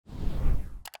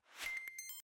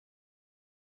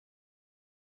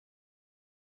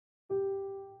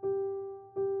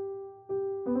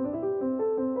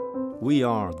We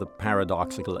are the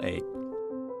paradoxical ape.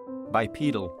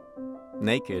 Bipedal,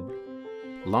 naked,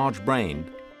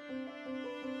 large-brained,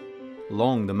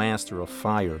 long the master of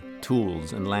fire,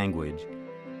 tools, and language,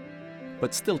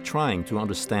 but still trying to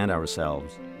understand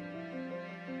ourselves.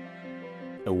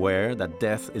 Aware that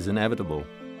death is inevitable,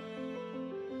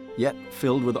 yet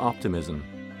filled with optimism.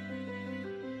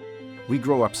 We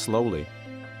grow up slowly.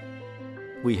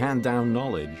 We hand down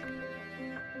knowledge.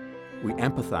 We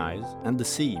empathize and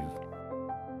deceive.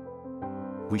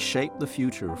 We shape the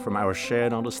future from our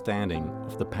shared understanding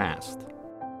of the past.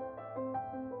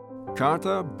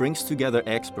 Carta brings together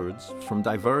experts from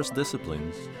diverse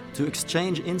disciplines to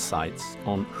exchange insights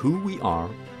on who we are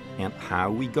and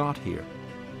how we got here.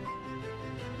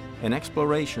 An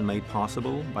exploration made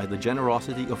possible by the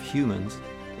generosity of humans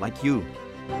like you.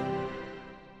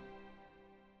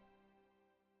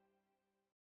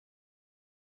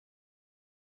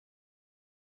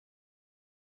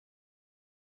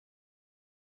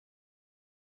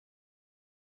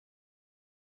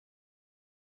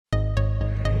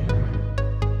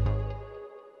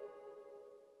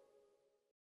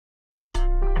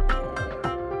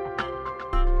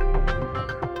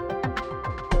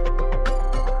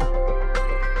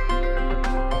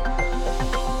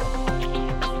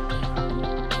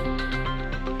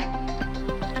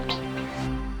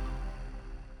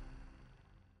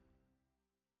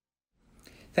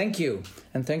 Thank you,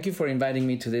 and thank you for inviting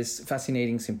me to this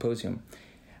fascinating symposium.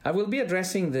 I will be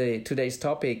addressing today's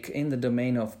topic in the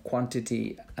domain of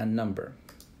quantity and number.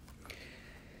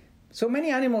 So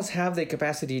many animals have the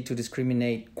capacity to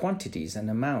discriminate quantities and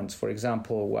amounts, for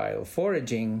example, while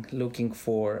foraging, looking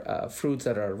for fruits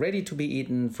that are ready to be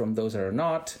eaten from those that are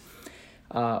not,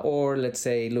 or let's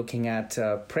say looking at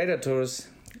predators,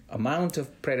 amount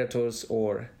of predators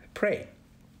or prey.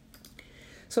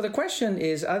 So the question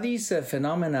is, are these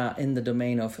phenomena in the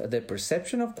domain of the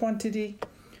perception of quantity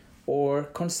or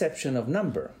conception of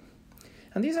number?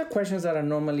 And these are questions that are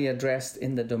normally addressed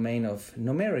in the domain of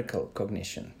numerical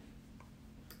cognition.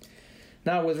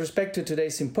 Now, with respect to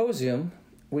today's symposium,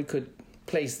 we could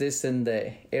place this in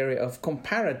the area of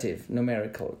comparative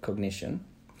numerical cognition.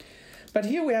 But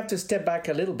here we have to step back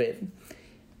a little bit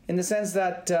in the sense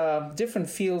that different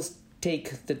fields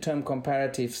take the term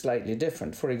comparative slightly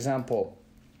different. For example,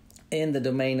 in the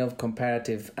domain of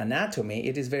comparative anatomy,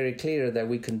 it is very clear that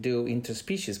we can do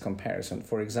interspecies comparison.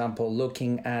 For example,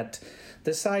 looking at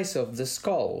the size of the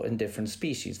skull in different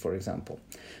species, for example.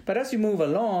 But as you move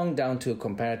along down to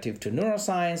comparative to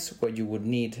neuroscience, where you would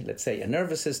need, let's say, a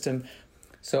nervous system.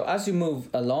 So as you move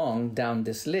along down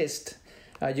this list,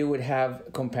 you would have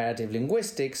comparative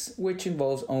linguistics, which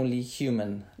involves only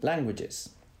human languages.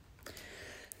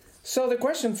 So the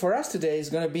question for us today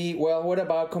is going to be, well, what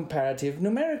about comparative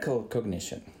numerical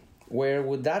cognition? Where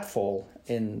would that fall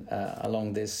in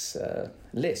along this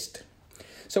list?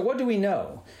 So what do we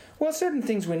know? Well, certain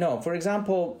things we know. For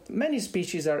example, many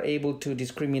species are able to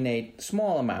discriminate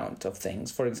small amount of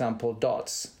things. For example,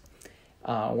 dots.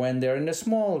 When they're in a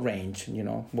small range,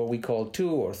 what we call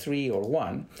 2 or 3 or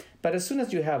 1. But as soon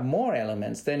as you have more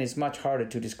elements, then it's much harder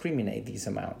to discriminate these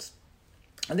amounts.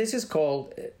 And this is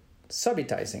called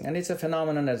subitizing, and it's a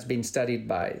phenomenon that's been studied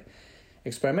by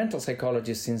experimental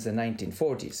psychologists since the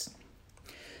 1940s.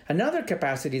 Another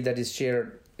capacity that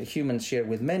humans share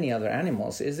with many other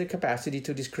animals is the capacity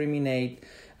to discriminate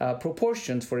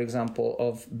proportions, for example,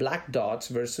 of black dots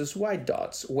versus white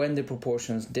dots when the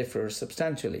proportions differ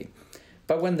substantially.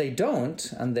 But when they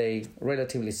don't, and they're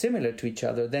relatively similar to each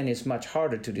other, then it's much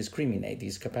harder to discriminate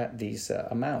these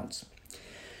amounts.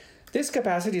 This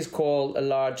capacity is called a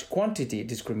large quantity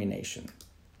discrimination.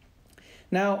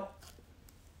 Now,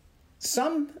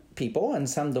 some people and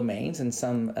some domains and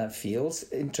some fields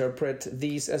interpret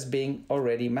these as being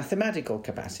already mathematical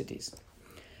capacities.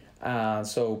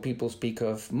 So people speak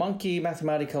of monkey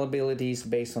mathematical abilities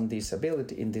based on these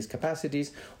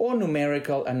capacities, or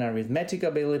numerical and arithmetic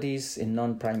abilities in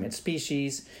non-primate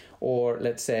species, or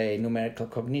let's say numerical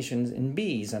cognitions in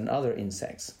bees and other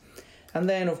insects. And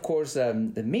then, of course,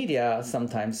 the media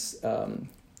sometimes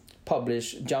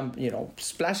publish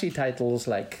splashy titles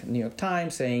like New York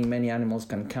Times saying many animals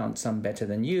can count some better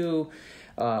than you,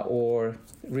 or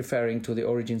referring to the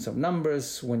origins of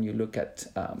numbers when you look at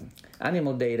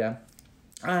animal data.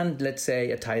 And let's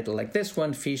say a title like this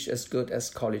one, Fish as Good as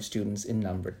College Students in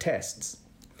Number Tests.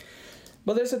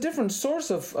 But there's a different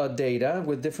source of data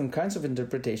with different kinds of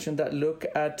interpretation that look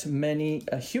at many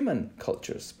human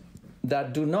cultures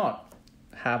that do not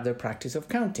have their practice of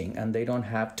counting, and they don't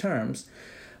have terms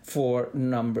for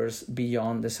numbers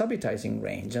beyond the subitizing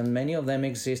range. And many of them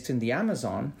exist in the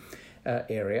Amazon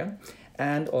area.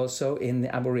 and also in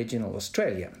Aboriginal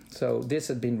Australia. So this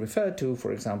has been referred to,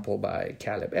 for example, by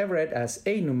Caleb Everett as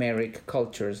anumeric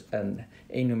cultures and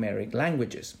anumeric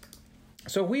languages.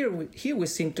 So here we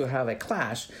seem to have a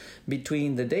clash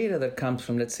between the data that comes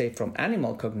from, let's say, from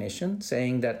animal cognition,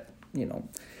 saying that,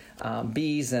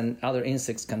 bees and other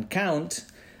insects can count,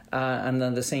 and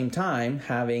at the same time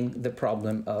having the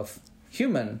problem of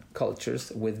human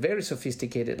cultures with very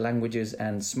sophisticated languages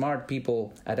and smart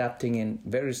people adapting in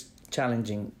very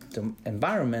challenging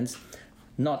environments,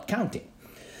 not counting.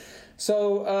 So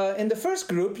in the first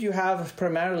group, you have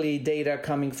primarily data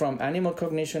coming from animal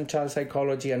cognition, child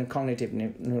psychology, and cognitive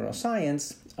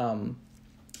neuroscience.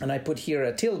 And I put here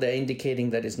a tilde indicating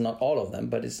that it's not all of them,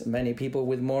 but it's many people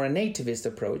with more a nativist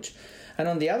approach. And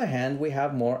on the other hand, we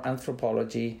have more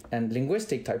anthropology and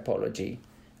linguistic typology,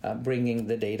 bringing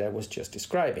the data I was just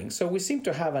describing. So we seem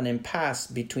to have an impasse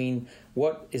between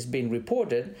what is being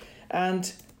reported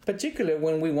and particularly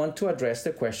when we want to address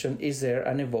the question, is there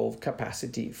an evolved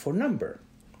capacity for number?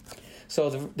 So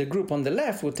the group on the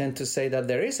left would tend to say that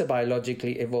there is a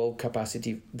biologically evolved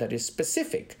capacity that is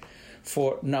specific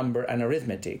for number and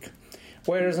arithmetic.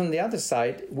 Whereas on the other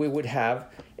side, we would have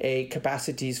a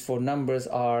capacities for numbers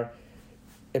are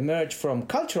emerge from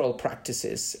cultural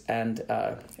practices and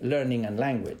learning and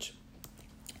language.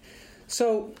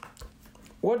 So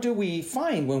what do we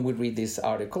find when we read these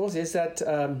articles is that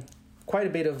quite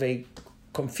a bit of a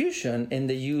confusion in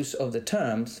the use of the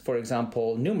terms, for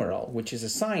example, numeral, which is a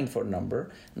sign for number,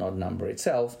 not number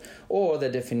itself, or the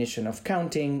definition of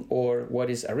counting, or what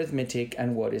is arithmetic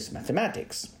and what is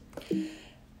mathematics.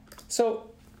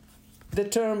 So the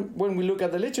term, when we look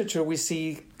at the literature, we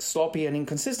see sloppy and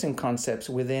inconsistent concepts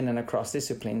within and across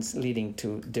disciplines leading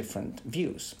to different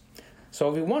views. So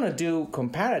if we want to do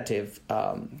comparative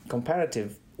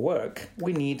work,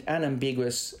 we need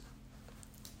unambiguous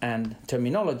and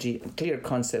terminology, clear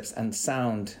concepts, and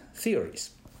sound theories.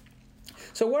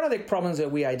 So what are the problems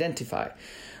that we identify?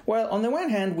 Well, on the one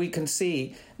hand, we can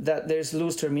see that there's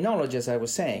loose terminology, as I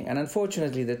was saying, and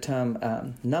unfortunately the term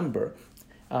number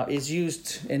is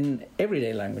used in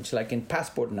everyday language, like in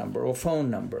passport number or phone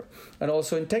number, and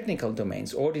also in technical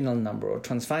domains, ordinal number or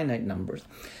transfinite numbers.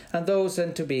 And those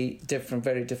tend to be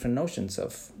very different notions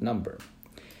of number.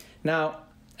 Now,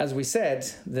 as we said,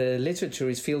 the literature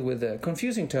is filled with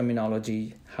confusing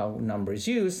terminology, how number is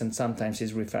used, and sometimes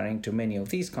is referring to many of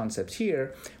these concepts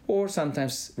here, or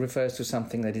sometimes refers to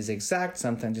something that is exact,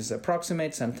 sometimes is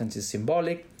approximate, sometimes is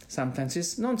symbolic, sometimes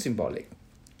is non-symbolic.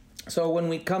 So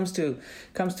when it comes to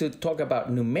talk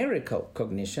about numerical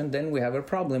cognition, then we have a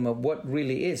problem of what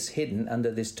really is hidden under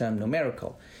this term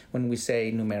numerical, when we say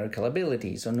numerical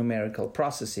abilities or numerical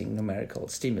processing, numerical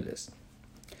stimulus.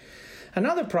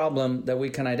 Another problem that we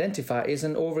can identify is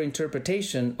an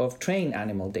overinterpretation of trained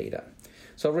animal data.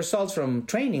 So results from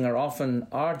training are often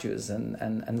arduous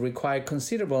and require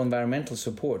considerable environmental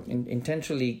support,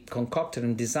 intentionally concocted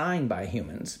and designed by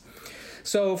humans.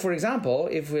 So, for example,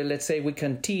 if let's say we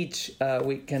can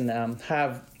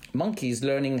have monkeys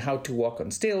learning how to walk on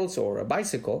stilts or a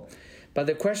bicycle, but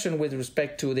the question with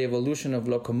respect to the evolution of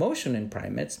locomotion in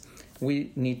primates,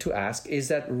 we need to ask, is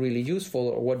that really useful,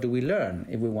 or what do we learn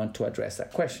if we want to address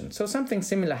that question? So something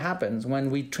similar happens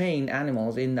when we train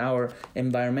animals in our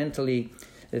environmentally,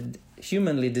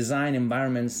 humanly designed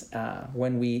environments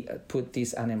when we put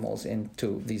these animals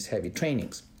into these heavy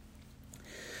trainings.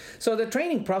 So the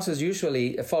training process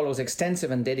usually follows extensive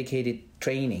and dedicated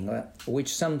training,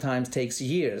 which sometimes takes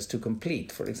years to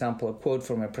complete. For example, a quote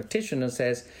from a practitioner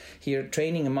says, here,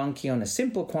 training a monkey on a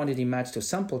simple quantity match to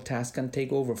sample task can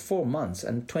take over 4 months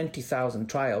and 20,000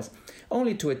 trials,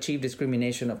 only to achieve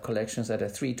discrimination of collections at a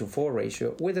 3-to-4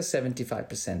 ratio with a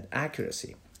 75%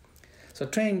 accuracy. So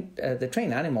the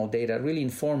trained animal data really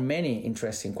inform many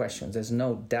interesting questions. There's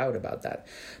no doubt about that.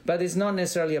 But it's not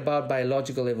necessarily about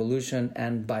biological evolution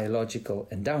and biological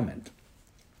endowment.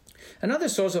 Another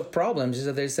source of problems is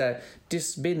that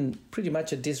there's been pretty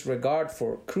much a disregard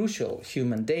for crucial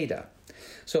human data.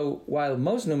 So while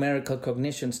most numerical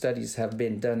cognition studies have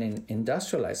been done in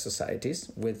industrialized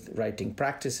societies with writing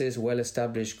practices,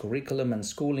 well-established curriculum and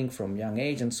schooling from young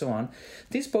age and so on,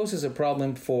 this poses a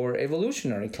problem for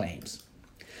evolutionary claims.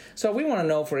 So we want to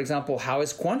know, for example, how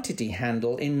is quantity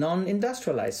handled in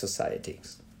non-industrialized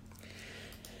societies?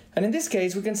 And in this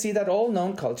case, we can see that all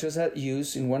known cultures have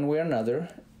used in one way or another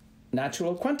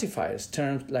natural quantifiers,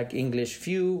 terms like English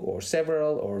few or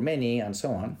several or many and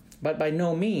so on, but by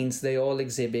no means they all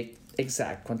exhibit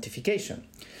exact quantification.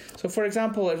 So for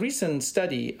example, a recent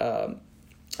study, a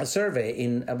survey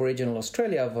in Aboriginal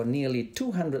Australia of nearly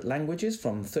 200 languages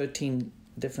from 13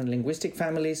 different linguistic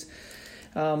families,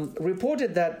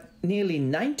 reported that nearly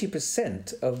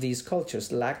 90% of these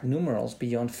cultures lack numerals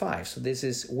beyond 5. So this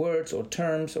is words or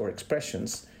terms or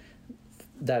expressions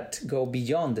that go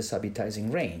beyond the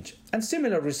subitizing range. And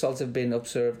similar results have been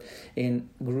observed in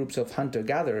groups of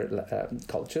hunter-gatherer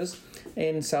cultures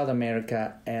in South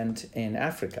America and in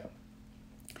Africa.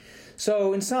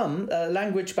 So in sum,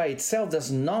 language by itself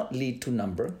does not lead to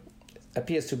number,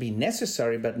 appears to be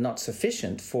necessary but not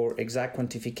sufficient for exact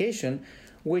quantification,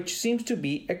 which seems to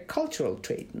be a cultural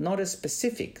trait, not a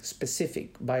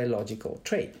specific biological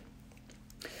trait.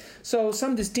 So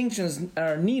some distinctions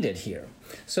are needed here.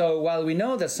 So while we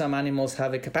know that some animals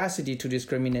have a capacity to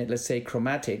discriminate, let's say,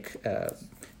 chromatic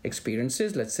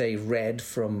experiences, let's say red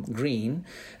from green,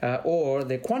 or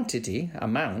the quantity,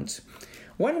 amount,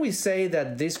 when we say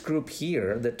that this group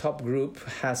here, the top group,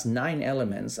 has 9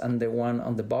 elements and the one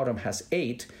on the bottom has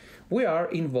 8, we are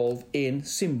involved in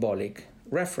symbolic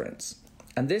reference.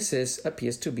 And this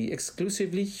appears to be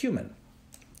exclusively human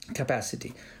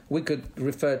capacity. We could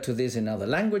refer to this in other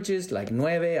languages like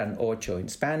nueve and ocho in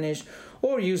Spanish,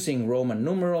 or using Roman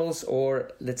numerals,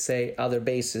 or let's say other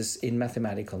bases in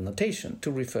mathematical notation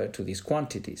to refer to these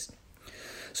quantities.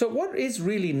 So what is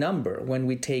really number when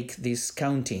we take this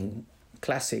counting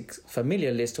classic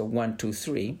familiar list of 1, 2,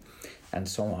 3, and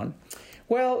so on?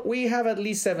 Well, we have at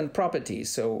least 7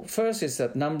 properties. So first is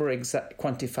that number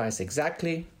quantifies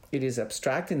exactly. It is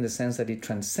abstract in the sense that it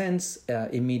transcends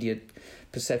immediate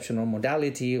perception or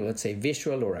modality, or let's say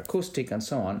visual or acoustic, and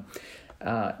so on.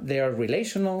 They are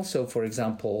relational. So, for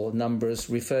example, numbers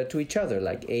refer to each other,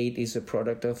 like 8 is a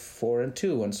product of 4 and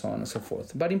 2, and so on and so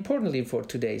forth. But importantly for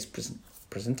today's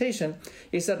presentation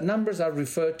is that numbers are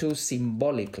referred to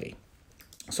symbolically.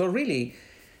 So really,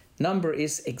 number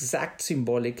is exact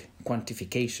symbolic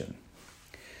quantification.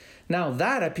 Now,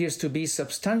 that appears to be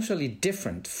substantially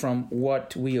different from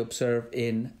what we observe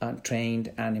in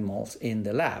trained animals in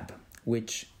the lab,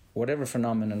 which, whatever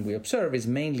phenomenon we observe, is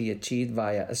mainly achieved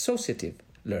via associative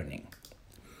learning.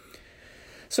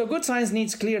 So good science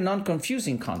needs clear,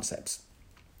 non-confusing concepts.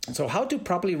 So how to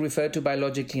properly refer to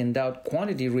biologically endowed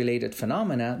quantity-related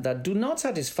phenomena that do not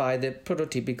satisfy the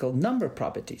prototypical number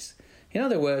properties? In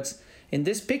other words, in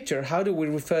this picture, how do we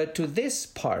refer to this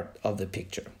part of the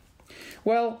picture?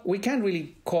 Well, we can't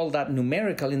really call that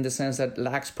numerical in the sense that it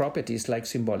lacks properties like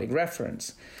symbolic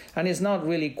reference. And it's not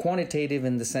really quantitative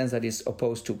in the sense that it's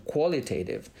opposed to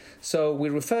qualitative. So we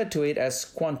refer to it as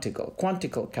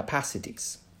quantical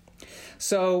capacities.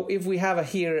 So if we have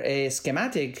here a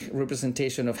schematic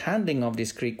representation of handling of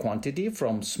discrete quantity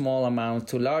from small amounts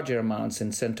to larger amounts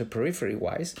in center periphery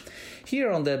wise,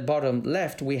 here on the bottom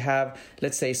left we have,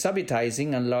 let's say,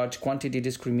 subitizing and large quantity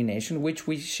discrimination, which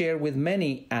we share with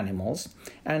many animals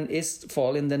and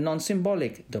fall in the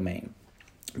non-symbolic domain.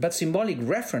 But symbolic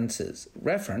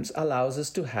reference allows us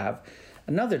to have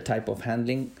another type of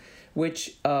handling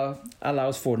which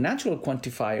allows for natural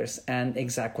quantifiers and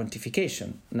exact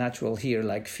quantification. Natural here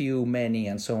like few, many,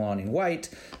 and so on in white,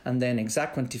 and then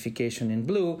exact quantification in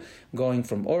blue, going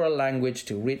from oral language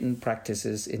to written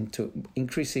practices into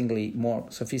increasingly more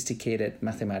sophisticated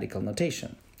mathematical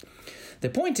notation. The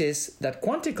point is that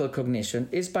quantical cognition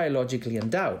is biologically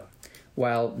endowed,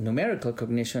 while numerical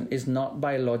cognition is not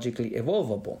biologically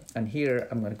evolvable. And here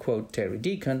I'm going to quote Terry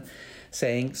Deacon,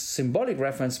 saying symbolic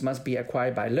reference must be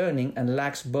acquired by learning and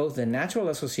lacks both the natural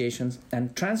associations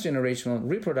and transgenerational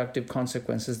reproductive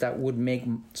consequences that would make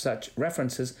such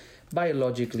references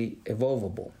biologically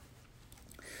evolvable.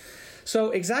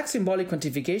 So exact symbolic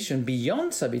quantification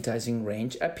beyond subitizing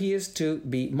range appears to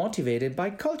be motivated by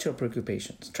cultural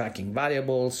preoccupations, tracking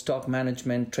variables, stock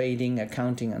management, trading,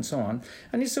 accounting, and so on,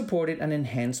 and is supported and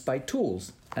enhanced by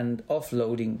tools and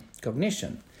offloading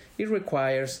cognition. It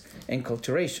requires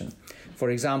enculturation. For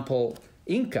example,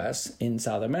 Incas in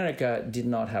South America did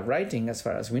not have writing as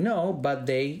far as we know, but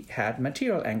they had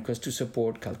material anchors to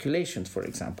support calculations, for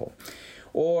example.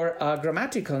 Or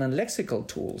grammatical and lexical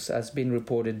tools, as been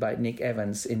reported by Nick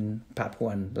Evans in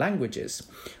Papuan languages.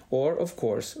 Or, of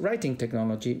course, writing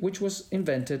technology, which was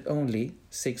invented only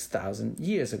 6,000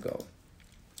 years ago.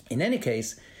 In any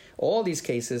case, all these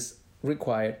cases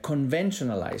require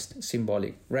conventionalized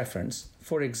symbolic reference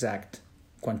for exact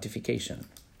quantification.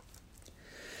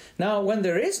 Now, when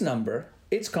there is number,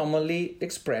 it's commonly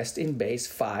expressed in base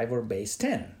 5 or base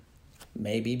 10.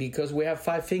 Maybe because we have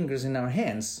 5 fingers in our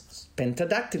hands,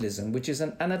 pentadactylism, which is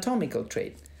an anatomical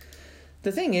trait.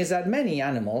 The thing is that many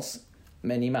animals,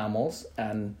 many mammals,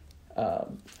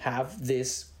 have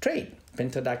this trait.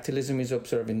 Pentadactylism is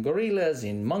observed in gorillas,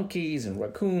 in monkeys, in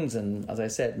raccoons, and as I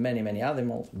said, many, many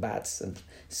animals, bats and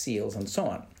seals and so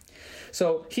on.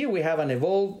 So here we have an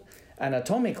evolved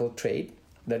anatomical trait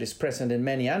that is present in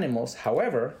many animals.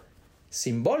 However,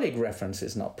 symbolic reference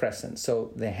is not present.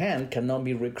 So the hand cannot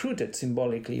be recruited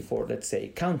symbolically for, let's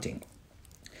say, counting.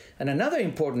 And another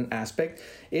important aspect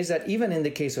is that even in the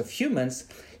case of humans,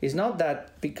 it's not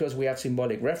that because we have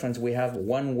symbolic reference, we have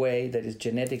one way that is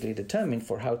genetically determined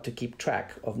for how to keep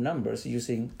track of numbers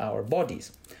using our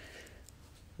bodies.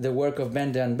 The work of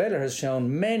Bender and Beller has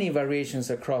shown many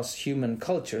variations across human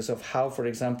cultures of how, for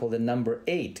example, the number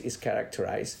 8 is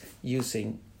characterized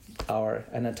using our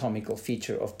anatomical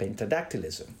feature of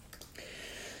pentadactylism.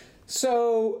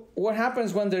 So what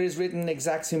happens when there is written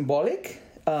exact symbolic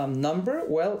number?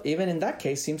 Well, even in that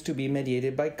case, seems to be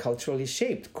mediated by culturally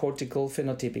shaped cortical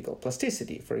phenotypical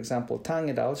plasticity. For example, Tang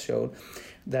et al. Showed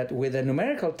that with a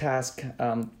numerical task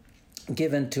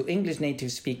given to English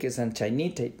native speakers and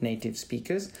Chinese native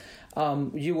speakers,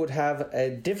 you would have a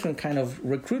different kind of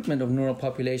recruitment of neural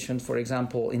population. For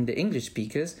example, in the English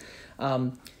speakers,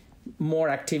 more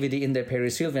activity in the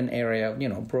perisylvian area,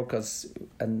 Broca's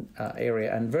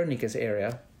area and Wernicke's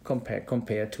area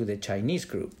compared to the Chinese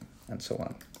group, and so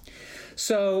on.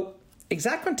 So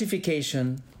exact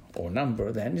quantification or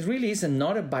number then really is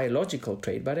not a biological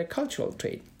trait but a cultural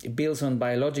trait. It builds on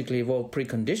biologically evolved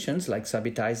preconditions like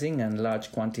subitizing and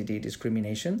large quantity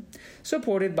discrimination,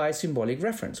 supported by symbolic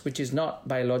reference, which is not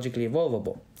biologically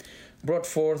evolvable, brought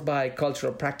forth by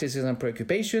cultural practices and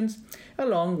preoccupations,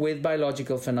 along with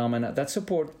biological phenomena that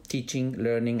support teaching,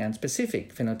 learning, and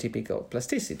specific phenotypical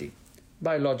plasticity,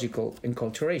 biological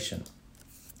enculturation.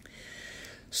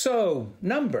 So,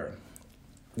 number,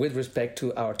 with respect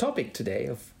to our topic today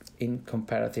in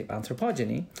comparative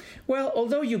anthropogeny, well,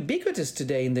 although ubiquitous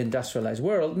today in the industrialized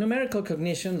world, numerical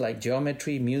cognition like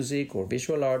geometry, music, or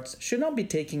visual arts should not be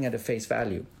taken at a face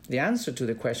value. The answer to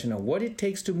the question of what it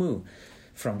takes to move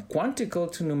from quantical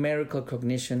to numerical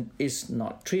cognition is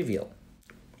not trivial.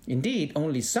 Indeed,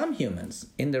 only some humans,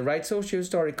 in the right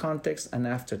socio-historic context and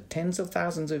after tens of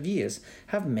thousands of years,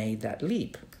 have made that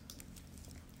leap.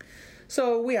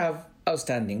 So we have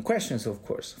outstanding questions, of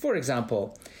course. For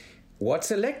example, what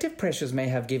selective pressures may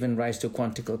have given rise to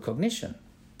quantical cognition?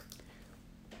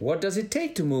 What does it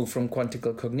take to move from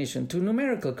quantical cognition to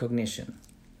numerical cognition?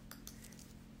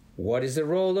 What is the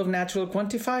role of natural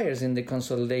quantifiers in the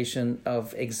consolidation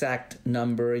of exact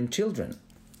number in children?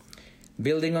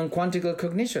 Building on quantical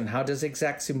cognition, how does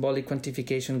exact symbolic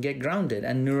quantification get grounded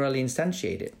and neurally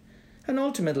instantiated? And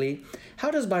ultimately, how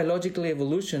does biological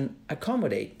evolution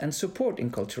accommodate and support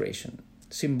enculturation,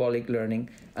 symbolic learning,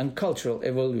 and cultural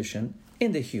evolution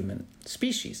in the human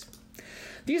species?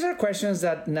 These are questions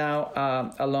that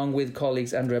now, along with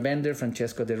colleagues Andrea Bender,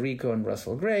 Francesco De Rico, and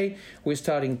Russell Gray, we're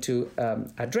starting to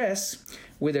address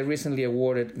with a recently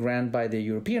awarded grant by the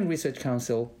European Research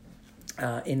Council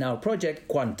in our project,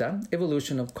 Quanta,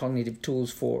 Evolution of Cognitive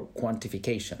Tools for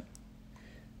Quantification.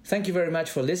 Thank you very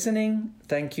much for listening.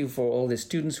 Thank you for all the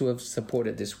students who have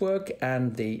supported this work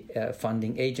and the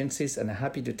funding agencies, and I'm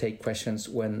happy to take questions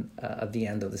when at the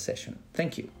end of the session.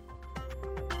 Thank you.